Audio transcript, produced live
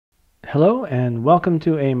Hello and welcome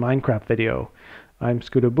to a Minecraft video. I'm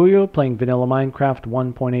Scootabuyo playing Vanilla Minecraft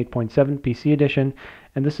 1.8.7 PC Edition,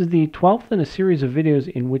 and this is the 12th in a series of videos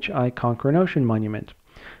in which I conquer an ocean monument.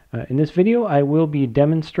 In this video I will be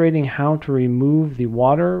demonstrating how to remove the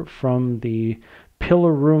water from the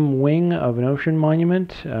pillar room wing of an ocean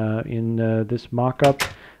monument in this mock-up.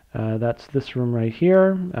 That's this room right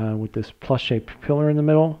here with this plus-shaped pillar in the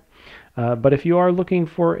middle. But if you are looking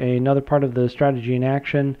for another part of the strategy in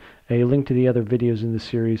action, a link to the other videos in the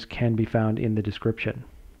series can be found in the description.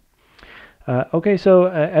 Okay, so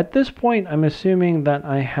at this point I'm assuming that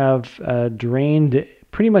I have drained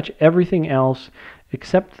pretty much everything else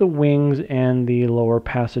except the wings and the lower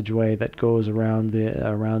passageway that goes around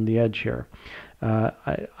the edge here.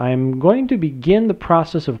 I'm going to begin the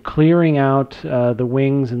process of clearing out the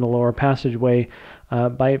wings and the lower passageway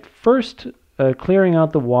by first clearing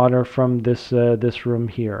out the water from this room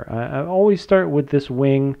here. I always start with this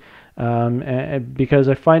wing because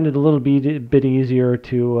I find it a little bit easier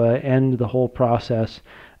to end the whole process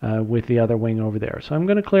with the other wing over there. So I'm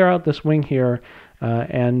going to clear out this wing here,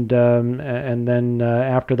 and then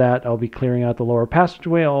after that I'll be clearing out the lower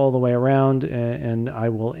passageway all the way around, and I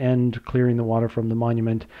will end clearing the water from the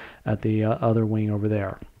monument at the other wing over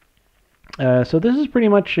there. So this is pretty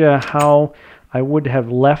much how I would have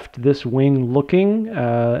left this wing looking.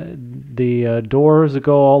 The doors that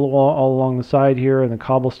go all along the side here, and the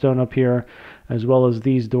cobblestone up here, as well as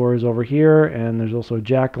these doors over here, and there's also a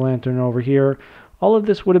jack-o'-lantern over here. All of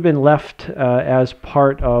this would have been left as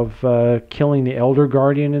part of killing the Elder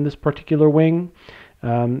Guardian in this particular wing.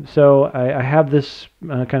 So I have this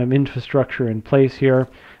kind of infrastructure in place here.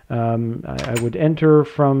 I would enter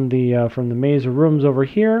from the maze of rooms over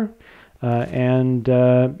here. And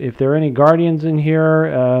if there are any guardians in here,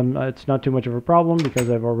 it's not too much of a problem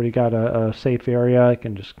because I've already got a safe area. I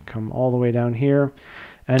can just come all the way down here.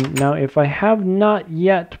 And now if I have not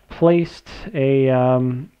yet placed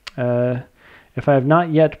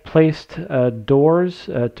doors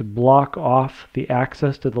to block off the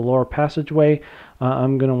access to the lower passageway,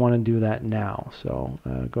 I'm going to want to do that now. So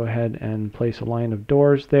go ahead and place a line of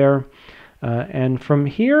doors there. And from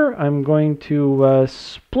here, I'm going to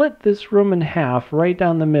split this room in half right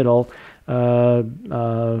down the middle,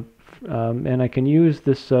 and I can use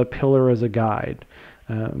this pillar as a guide.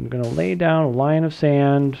 I'm going to lay down a line of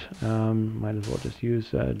sand. Might as well just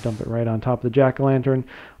dump it right on top of the jack-o'-lantern,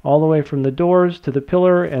 all the way from the doors to the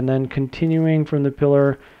pillar, and then continuing from the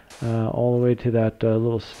pillar all the way to that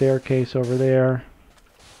little staircase over there,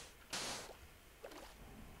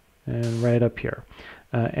 and right up here.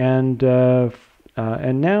 And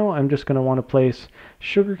now I'm just going to want to place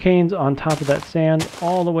sugar canes on top of that sand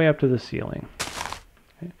all the way up to the ceiling.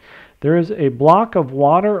 Okay. There is a block of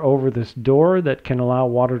water over this door that can allow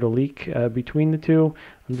water to leak between the two.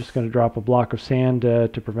 I'm just going to drop a block of sand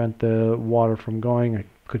to prevent the water from going. I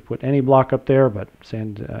could put any block up there, but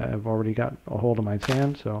sand, I've already got a hold of my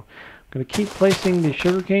sand, so I'm going to keep placing the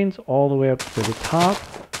sugar canes all the way up to the top.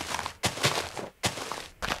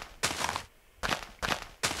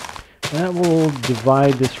 That will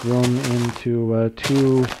divide this room into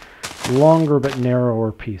two longer but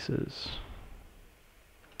narrower pieces.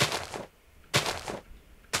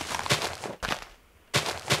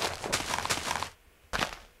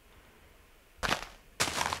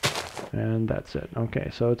 And that's it. Okay,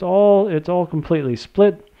 so it's all completely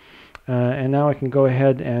split, and now I can go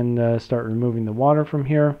ahead and start removing the water from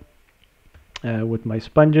here with my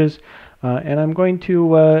sponges. And I'm going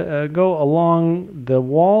to go along the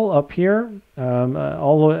wall up here,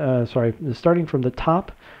 starting from the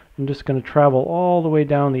top. I'm just going to travel all the way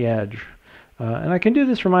down the edge. And I can do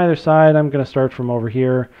this from either side. I'm going to start from over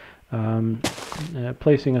here,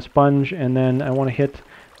 placing a sponge, and then I want to hit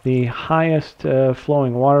the highest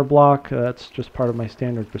flowing water block. That's just part of my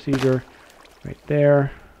standard procedure. Right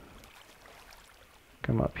there.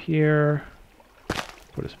 Come up here,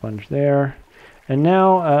 put a sponge there. And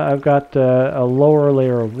now I've got a lower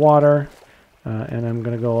layer of water, and I'm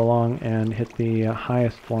going to go along and hit the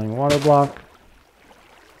highest flowing water block.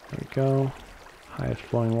 There we go. Highest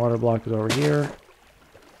flowing water block is over here.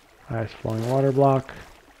 Highest flowing water block.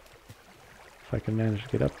 If I can manage to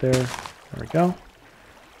get up there. There we go.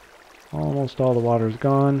 Almost all the water is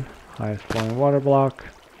gone. Highest flowing water block.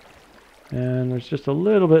 And there's just a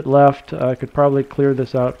little bit left. I could probably clear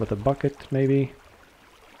this out with a bucket, maybe.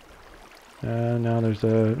 Now there's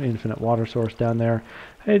an infinite water source down there.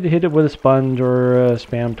 I had to hit it with a sponge or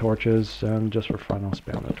spam torches. Just for fun, I'll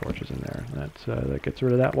spam the torches in there. That gets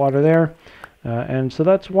rid of that water there. And so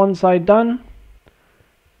that's one side done.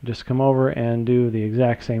 Just come over and do the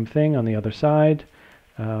exact same thing on the other side.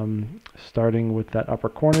 starting with that upper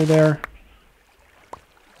corner there,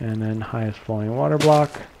 and then highest flowing water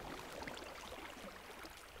block,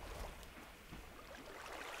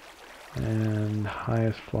 and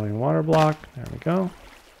highest flowing water block. There we go.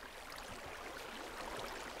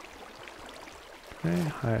 Okay,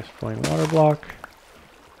 highest flowing water block.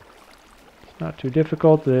 It's not too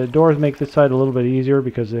difficult. The doors make this side a little bit easier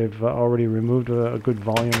because they've already removed a good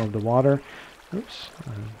volume of the water. Oops.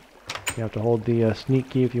 You have to hold the sneak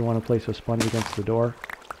key if you want to place a sponge against the door.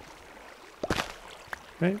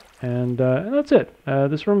 Okay, and that's it.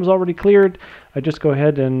 This room is already cleared. I just go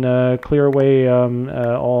ahead and clear away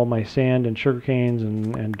all my sand and sugar canes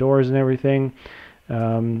and doors and everything.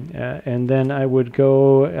 And then I would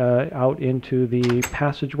go out into the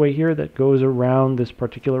passageway here that goes around this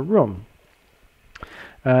particular room.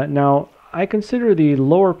 Now, I consider the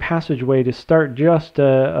lower passageway to start just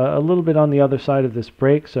a little bit on the other side of this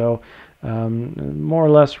break, so more or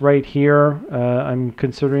less right here. I'm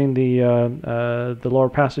considering the lower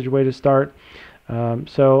passageway to start.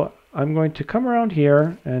 So I'm going to come around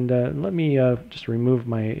here, and let me just remove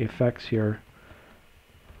my effects here,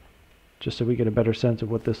 just so we get a better sense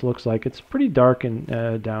of what this looks like. It's pretty dark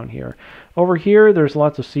and down here. Over here, there's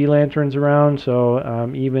lots of sea lanterns around,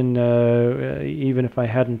 so even if I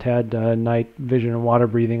hadn't had night vision and water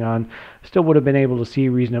breathing on, still would have been able to see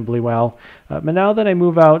reasonably well. But now that I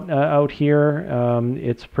move out here,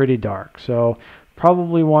 it's pretty dark. So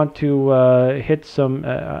probably want to hit some,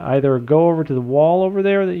 either go over to the wall over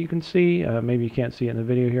there that you can see. Maybe you can't see it in the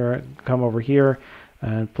video here. Come over here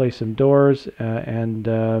and place some doors and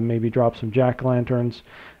maybe drop some jack-o'-lanterns.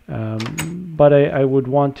 But I would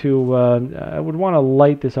want to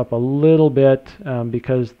light this up a little bit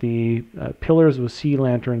because the pillars with sea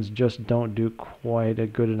lanterns just don't do quite a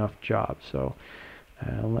good enough job. So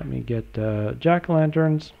let me get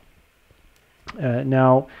jack-o'-lanterns.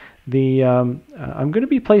 Now I'm going to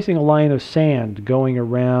be placing a line of sand going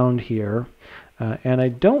around here. And I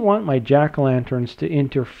don't want my jack-o'-lanterns to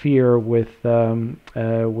interfere with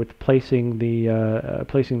placing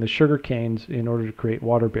the sugar canes in order to create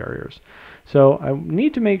water barriers. So I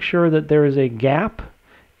need to make sure that there is a gap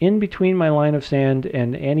in between my line of sand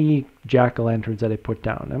and any jack-o'-lanterns that I put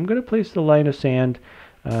down. I'm going to place the line of sand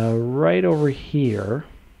right over here.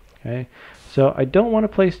 Okay. So I don't want to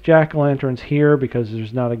place jack-o'-lanterns here because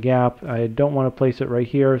there's not a gap. I don't want to place it right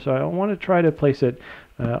here, so I want to try to place it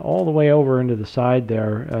all the way over into the side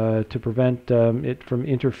there to prevent it from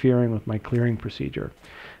interfering with my clearing procedure.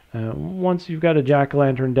 Once you've got a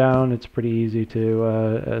jack-o'-lantern down, it's pretty easy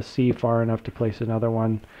to see far enough to place another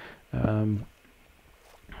one.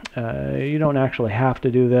 You don't actually have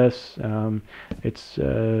to do this.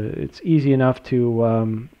 It's easy enough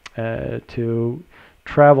to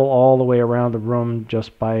travel all the way around the room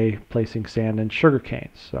just by placing sand and sugar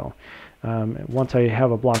canes. So once I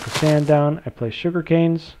have a block of sand down, I place sugar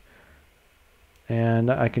canes,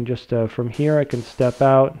 and I can just from here I can step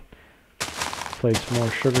out, place more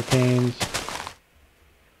sugar canes,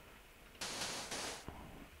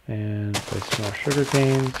 and place more sugar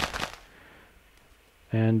canes.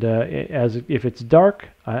 And if it's dark,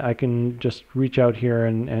 I can just reach out here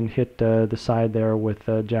and hit the side there with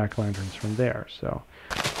jack-o'-lanterns from there. So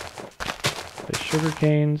the sugar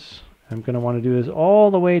canes. I'm going to want to do this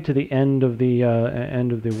all the way to the end of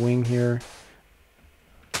the wing here.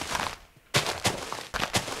 So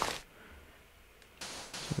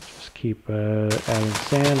just keep adding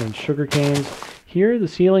sand and sugar canes. Here the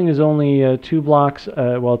ceiling is only 2 blocks,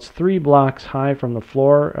 well it's 3 blocks high from the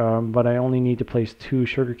floor, but I only need to place 2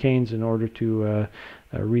 sugar canes in order to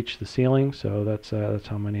reach the ceiling, so that's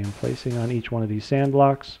how many I'm placing on each one of these sand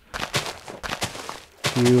blocks.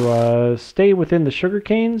 If you stay within the sugar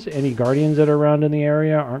canes, any guardians that are around in the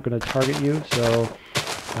area aren't going to target you, so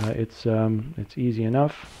it's easy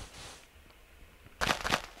enough.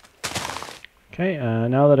 Okay,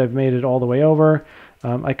 now that I've made it all the way over,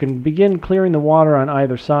 I can begin clearing the water on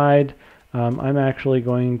either side. I'm actually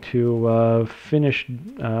going to finish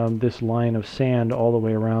this line of sand all the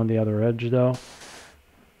way around the other edge though.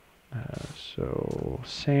 So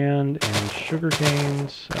sand and sugar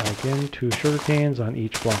canes, again 2 sugar canes on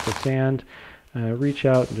each block of sand. Reach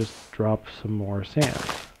out and just drop some more sand.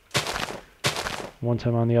 Once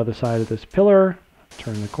I'm on the other side of this pillar,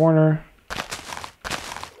 turn the corner.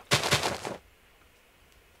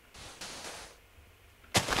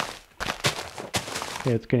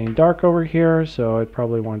 Okay, it's getting dark over here, so I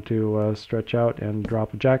probably want to stretch out and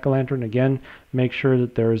drop a jack-o'-lantern. Again, make sure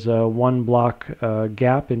that there's a 1 block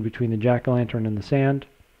gap in between the jack-o'-lantern and the sand.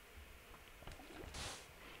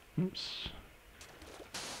 Oops.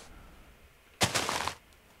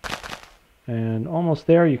 And almost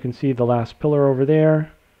there. You can see the last pillar over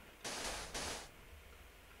there.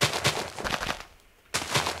 It's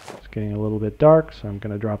getting a little bit dark, so I'm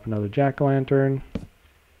going to drop another jack-o'-lantern.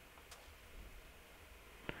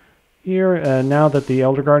 Here, now that the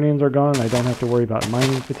Elder Guardians are gone, I don't have to worry about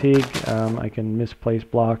mining fatigue. I can misplace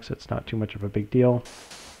blocks. It's not too much of a big deal.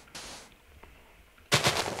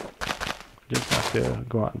 Just have to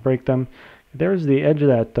go out and break them. There's the edge of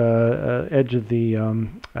that edge of the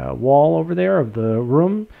wall over there of the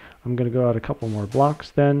room. I'm going to go out a couple more blocks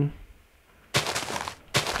then.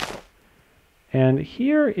 And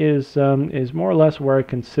here is more or less where I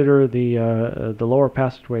consider the lower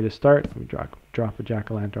passageway to start. Let me drop a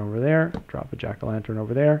jack-o'-lantern over there, drop a jack-o'-lantern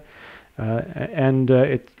over there. And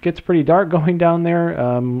it gets pretty dark going down there.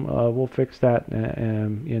 We'll fix that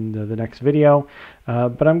in the next video.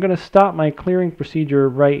 But I'm going to stop my clearing procedure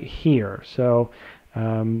right here. So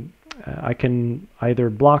I can either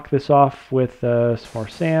block this off with some more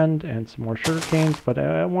sand and some more sugar canes, but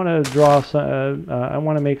I want to draw I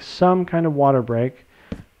want to make some kind of water break.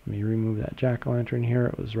 Let me remove that jack-o'-lantern here.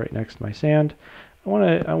 It was right next to my sand. I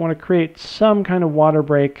want to create some kind of water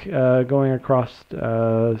break going across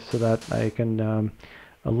so that I can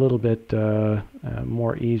a little bit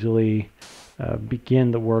more easily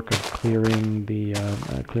begin the work of clearing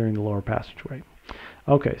the lower passageway.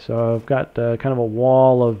 Okay, so I've got kind of a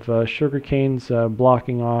wall of sugar canes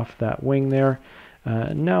blocking off that wing there.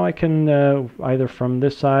 Now I can either from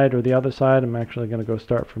this side or the other side. I'm actually going to go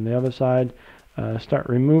start from the other side. Start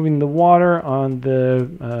removing the water on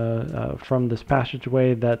the from this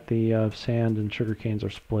passageway that the sand and sugar canes are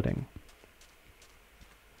splitting.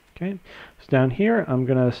 Okay, so down here I'm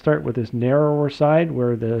going to start with this narrower side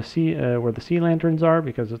where the sea lanterns are,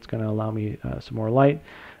 because it's going to allow me some more light.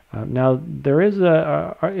 Now there is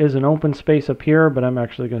an open space up here, but I'm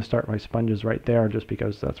actually going to start my sponges right there, just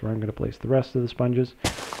because that's where I'm going to place the rest of the sponges.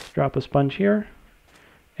 Drop a sponge here.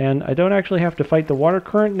 And I don't actually have to fight the water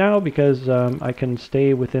current now, because I can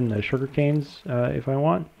stay within the sugar canes if I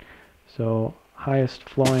want. So highest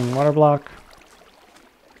flowing water block,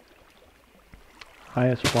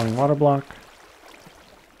 highest flowing water block,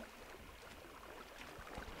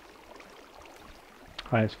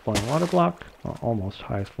 highest flowing water block, well, almost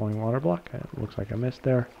highest flowing water block. It looks like I missed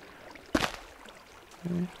there.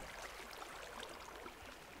 Okay.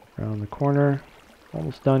 Around the corner.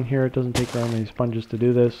 Almost done here. It doesn't take very many sponges to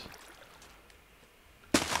do this.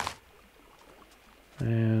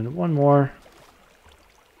 And one more.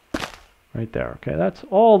 Right there. Okay, that's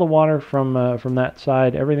all the water from that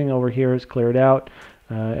side. Everything over here is cleared out.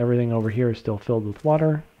 Everything over here is still filled with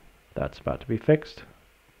water. That's about to be fixed.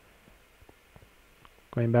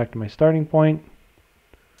 Going back to my starting point.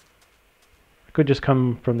 I could just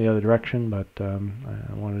come from the other direction, but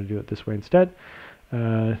I wanted to do it this way instead.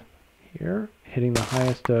 Here, hitting the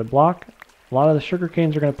highest block. A lot of the sugar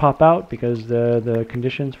canes are going to pop out because the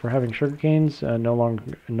conditions for having sugar canes no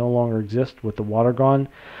longer exist with the water gone.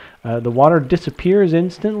 The water disappears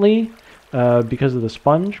instantly because of the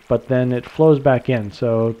sponge, but then it flows back in.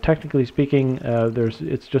 So technically speaking,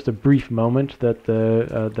 it's just a brief moment that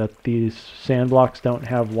that these sand blocks don't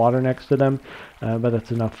have water next to them, but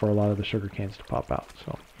that's enough for a lot of the sugar canes to pop out.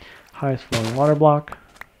 So highest flowing water block.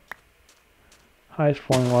 Highest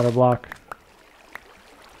flowing water block,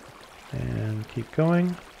 and keep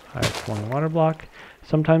going. Highest flowing water block.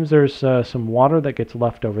 Sometimes there's some water that gets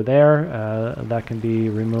left over there. That can be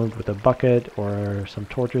removed with a bucket or some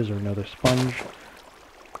torches or another sponge.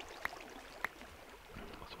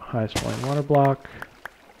 So highest flowing water block,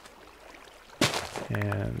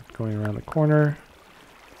 and going around the corner.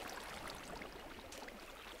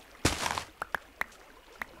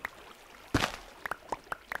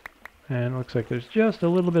 And it looks like there's just a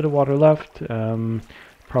little bit of water left.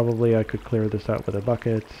 Probably I could clear this out with a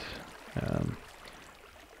bucket.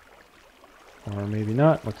 Or maybe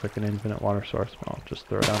not. Looks like an infinite water source. Well, I'll just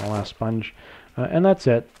throw down the last sponge. And that's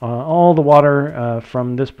it. All the water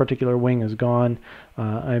from this particular wing is gone.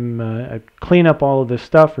 I clean up all of this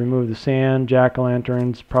stuff, remove the sand,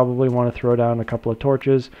 jack-o'-lanterns, probably want to throw down a couple of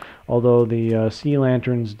torches, although the sea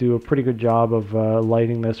lanterns do a pretty good job of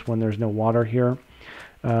lighting this when there's no water here.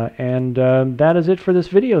 And that is it for this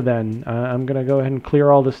video then. I'm going to go ahead and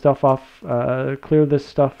clear all this stuff off, clear this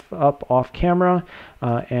stuff up off camera,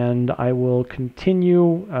 and I will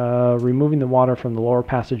continue removing the water from the lower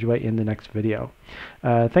passageway in the next video.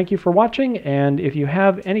 Thank you for watching, and if you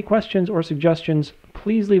have any questions or suggestions,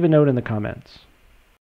 please leave a note in the comments.